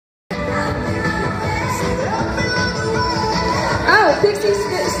Pixie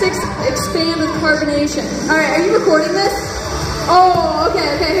sticks expand with carbonation. All right, are you recording this? Oh,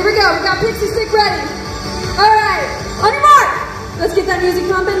 okay, here we go. We got Pixie stick ready. All right, on your mark. Let's get that music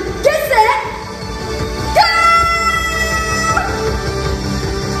pumping. Get set. Go!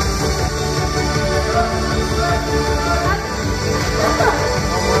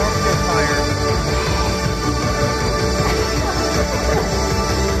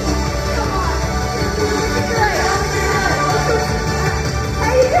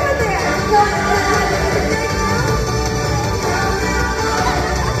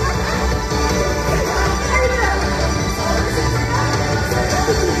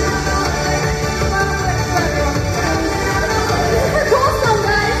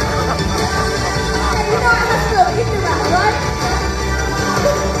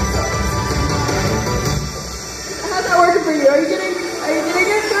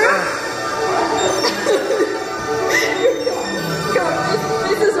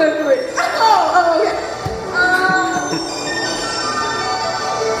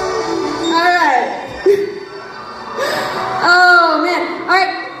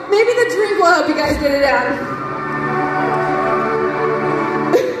 Maybe the drink will help you guys get it out.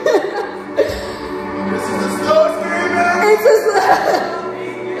 This is a slow experiment. It's a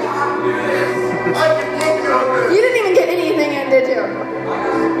You didn't even get anything in, did you?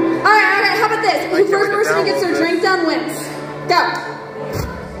 Alright, how about this? The first person who gets their drink done wins. Go.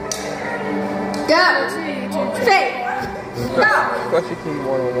 Go. Faith. Go. Go.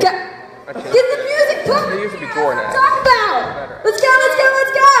 Get the music pumping. They used to be drawing at. Talk about. Let's go.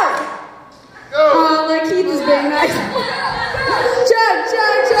 Oh, my Keith is being nice. Chug.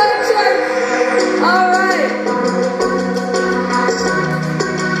 All right.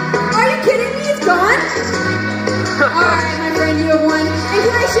 Are you kidding me? It's gone? All right, my friend, you have won. And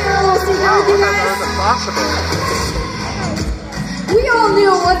can I share a little secret with you guys? We all knew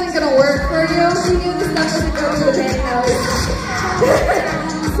it wasn't going to work for you. We knew the stuff doesn't go through the pantyhose.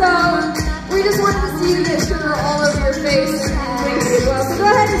 So, we just wanted to see you get sugar all over your face and drinks as well. So go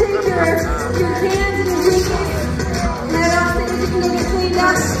ahead and take your cans and your drinks. And I don't think you can go get cleaned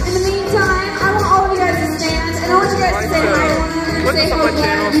up. In the meantime, I want all of you guys to stand. And I want you guys to say hi to one another. What's up on my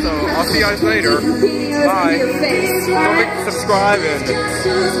channel, so I'll see you guys later. Bye. Don't forget to subscribe and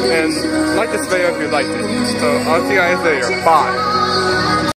like this video if you liked it. So I'll see you guys later. Bye.